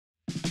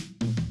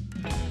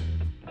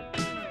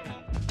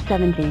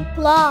70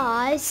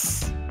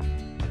 plus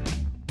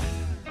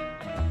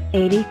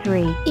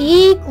 83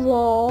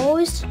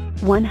 equals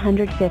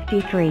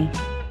 153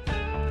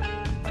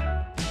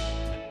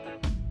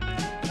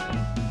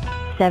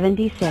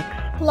 76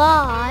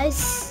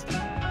 plus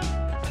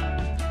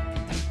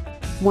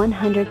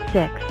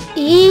 106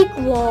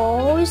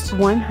 equals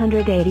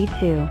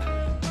 182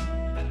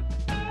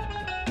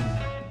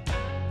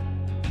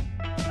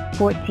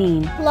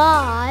 14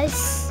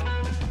 plus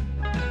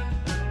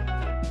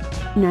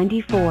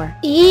 94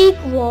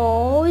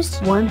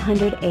 equals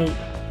 108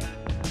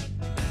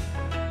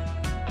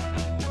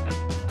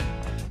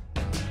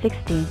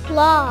 60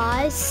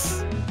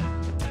 plus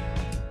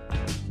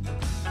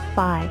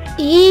 5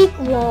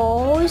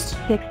 equals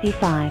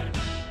 65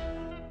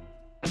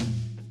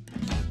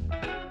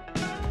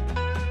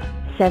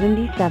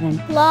 77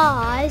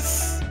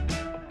 plus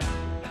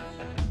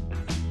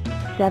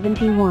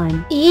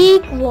 71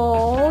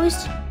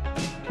 equals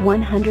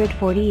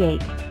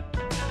 148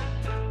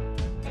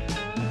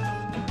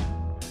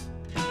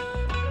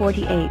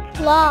 48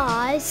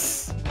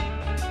 plus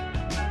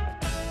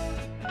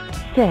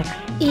 6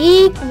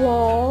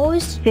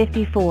 equals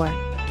 54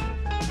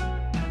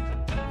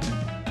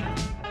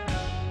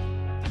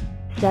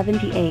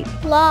 78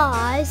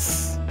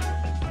 plus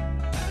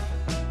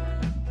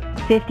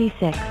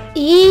 56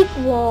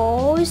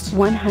 equals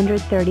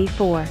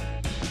 134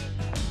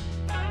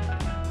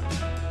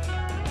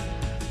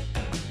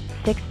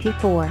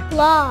 64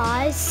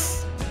 plus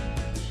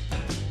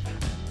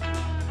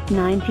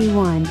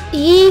 91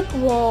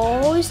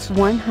 equals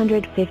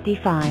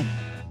 155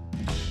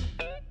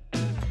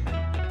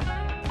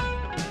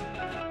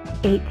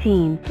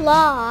 18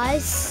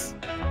 plus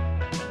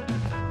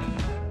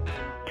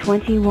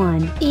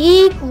 21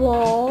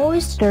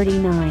 equals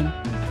 39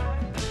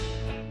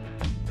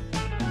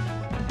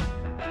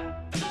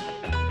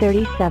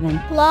 37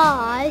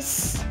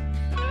 plus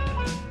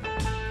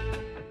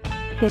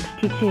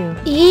 62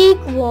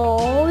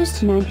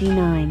 equals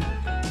 99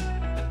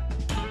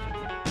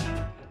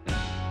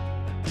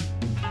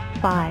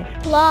 5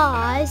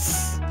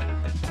 plus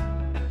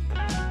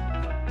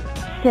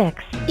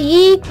 6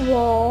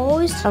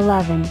 equals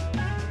 11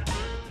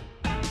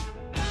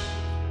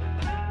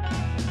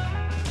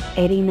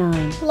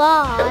 89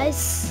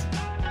 plus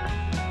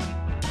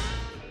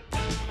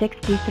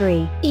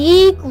 63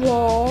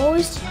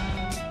 equals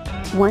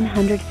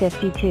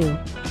 152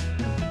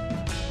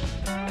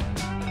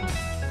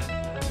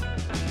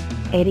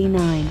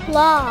 89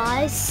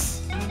 plus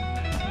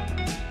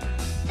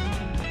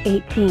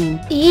 18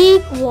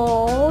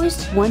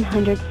 equals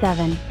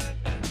 107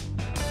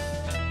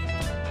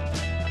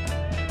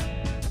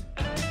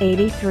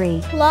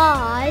 83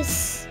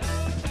 plus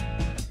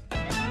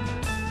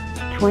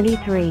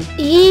 23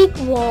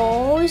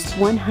 equals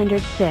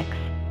 106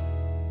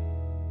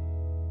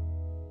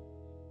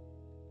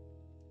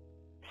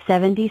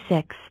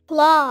 76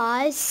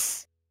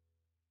 plus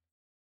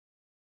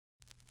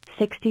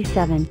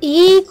 67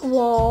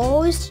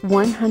 equals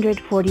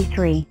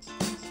 143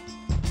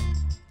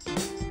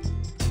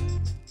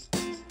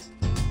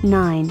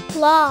 9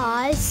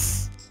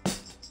 plus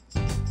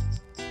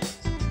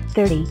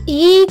 30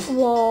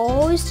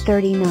 equals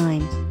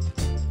 39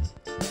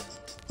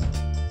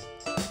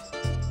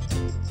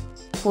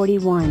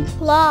 41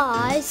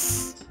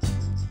 plus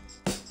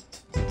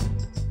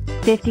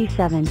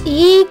 57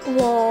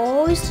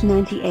 equals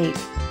 98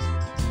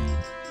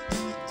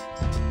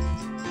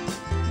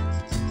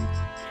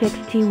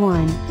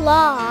 61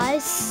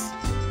 plus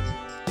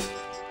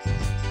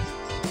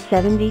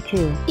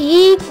 72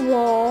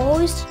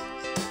 equals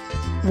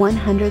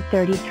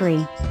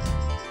 133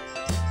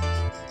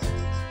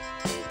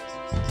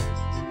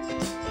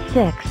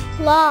 6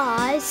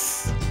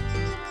 plus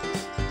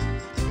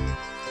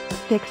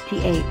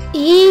 68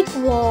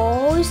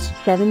 equals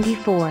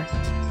 74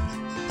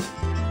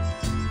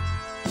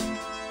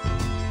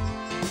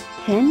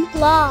 10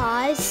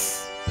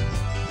 plus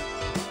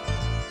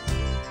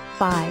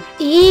 5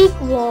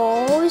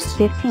 equals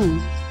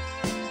 15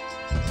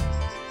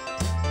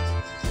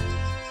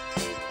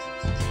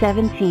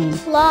 17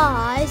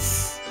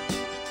 plus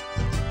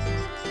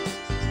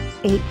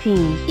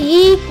 18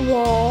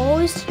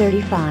 equals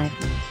 35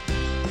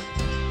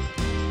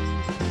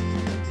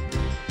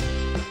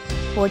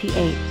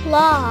 48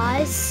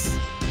 plus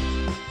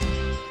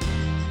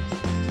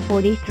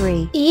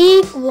 43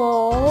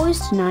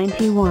 equals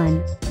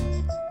 91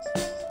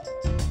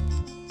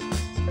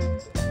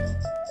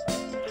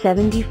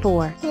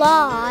 74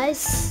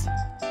 plus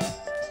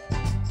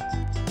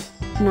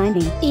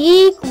 90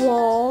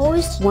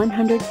 equals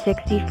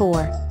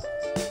 164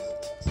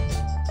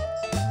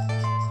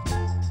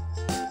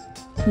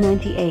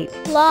 98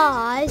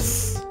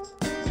 plus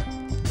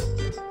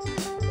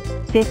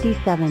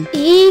 57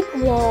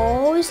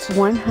 equals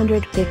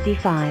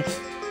 155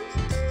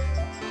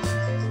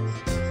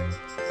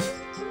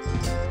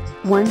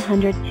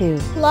 102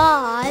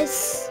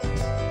 plus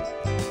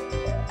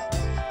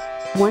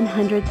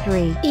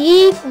 103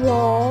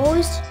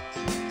 equals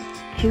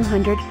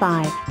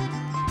 205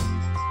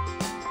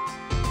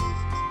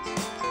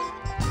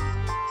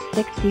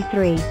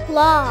 63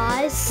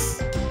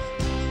 plus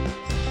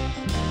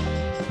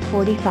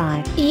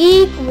 45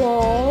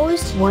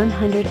 equals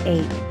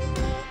 108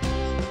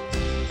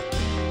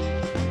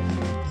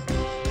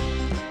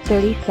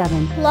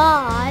 37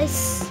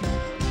 plus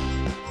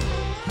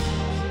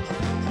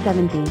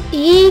 70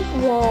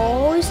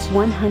 equals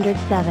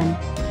 107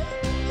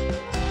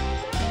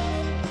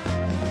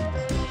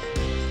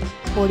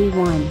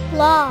 41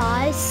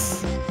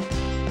 plus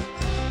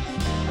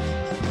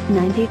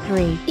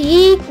 93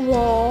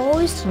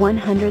 equals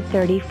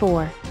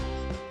 134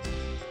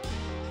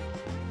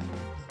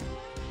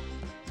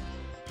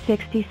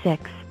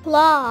 66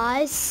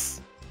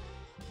 plus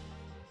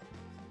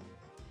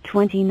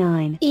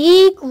 29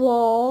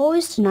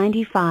 equals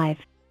 95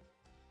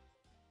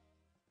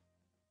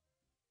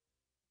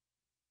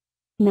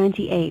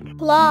 98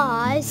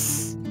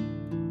 plus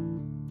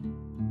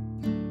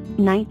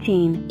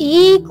 19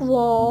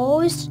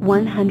 equals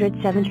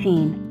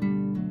 117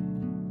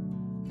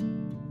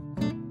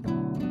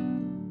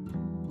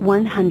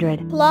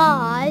 100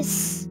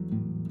 plus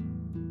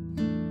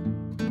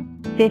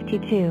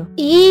 52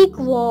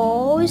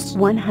 equals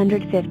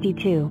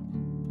 152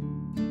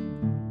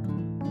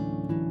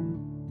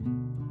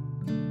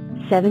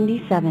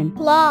 77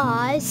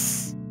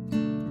 plus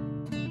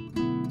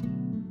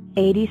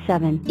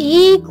 87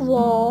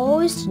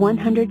 equals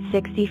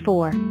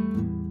 164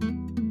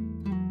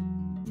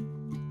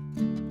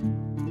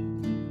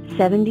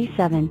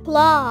 77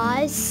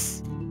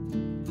 plus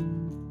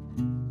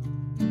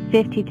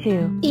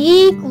 52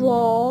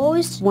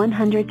 equals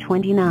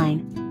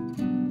 129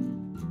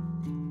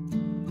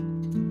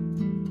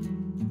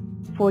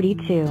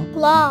 42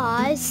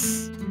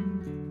 plus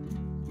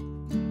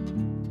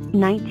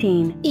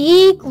 19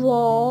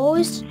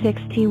 equals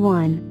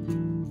 61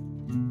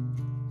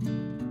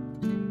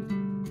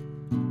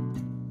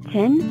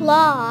 10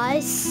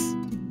 plus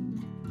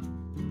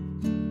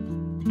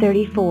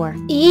 34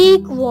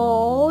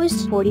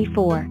 equals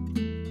 44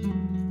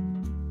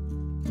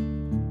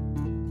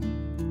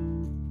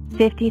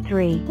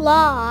 53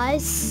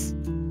 plus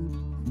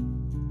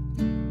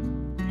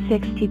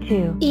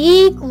 62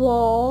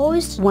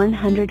 equals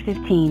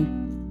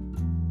 115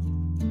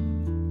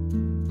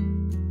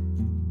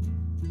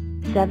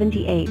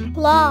 78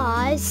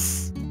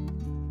 plus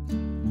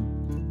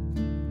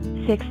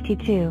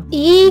 62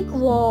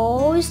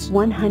 equals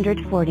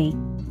 140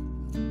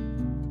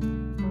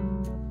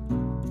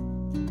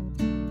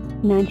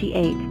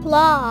 98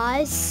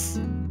 plus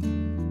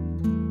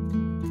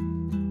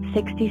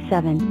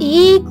 67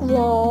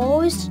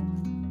 equals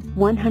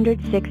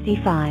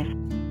 165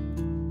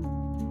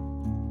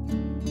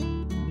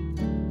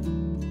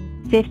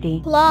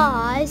 50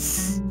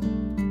 plus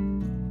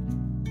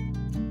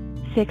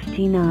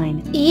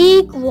 69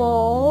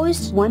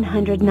 equals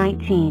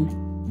 119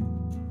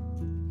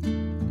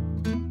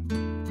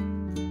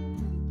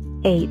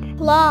 8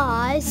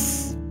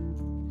 plus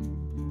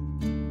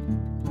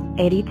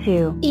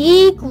 82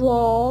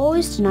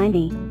 equals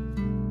 90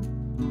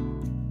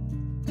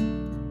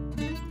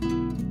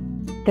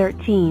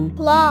 13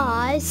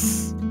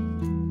 plus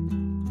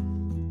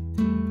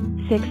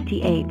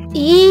 68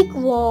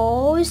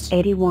 equals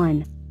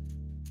 81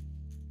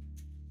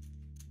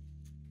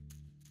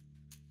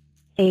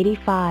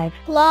 85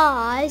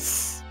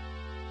 plus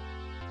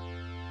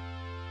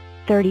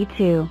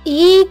 32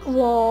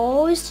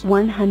 equals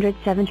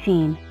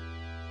 117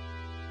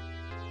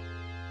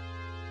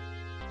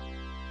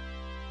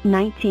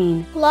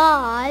 19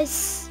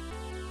 plus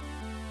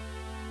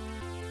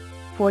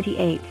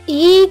 48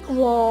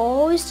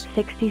 equals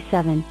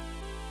 67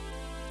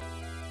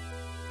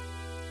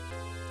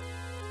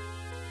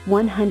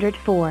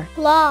 104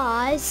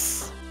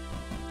 plus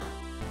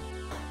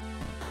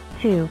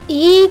 2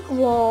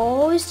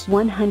 equals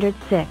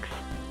 106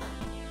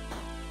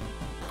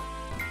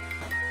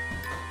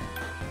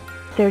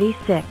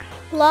 36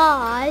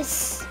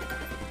 plus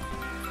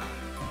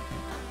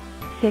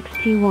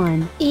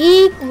 61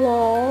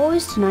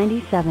 equals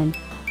 97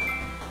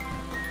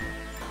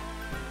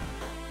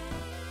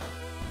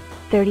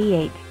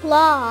 38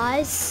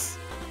 plus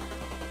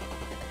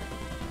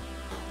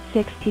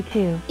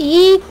 62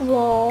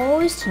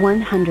 equals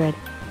 100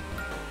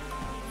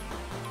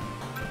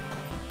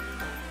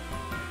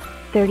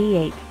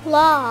 38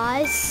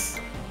 plus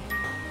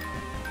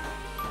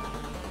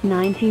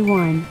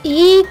 91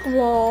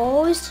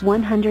 equals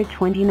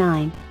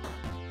 129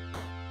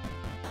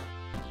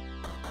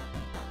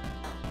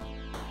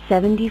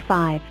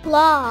 75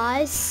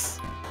 plus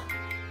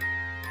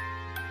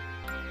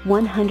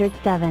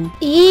 107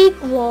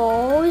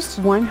 equals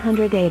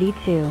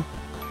 182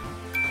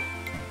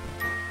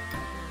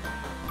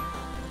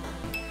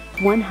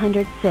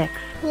 106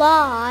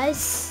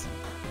 plus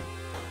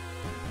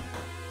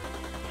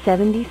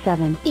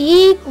 77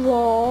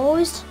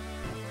 equals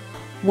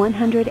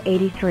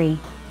 183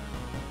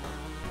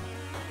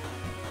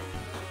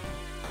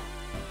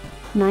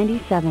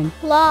 97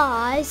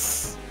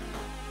 plus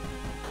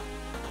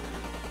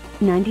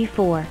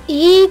 94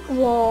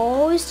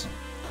 equals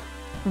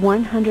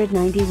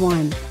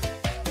 191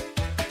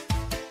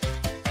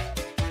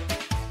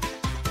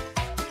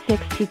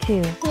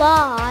 62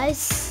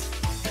 plus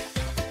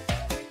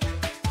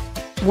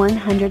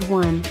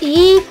 101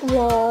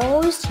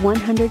 equals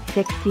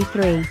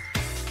 163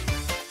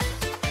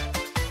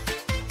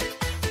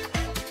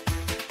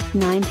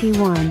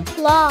 91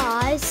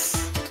 plus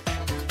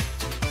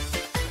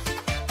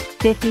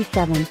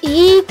 57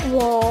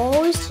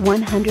 equals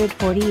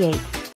 148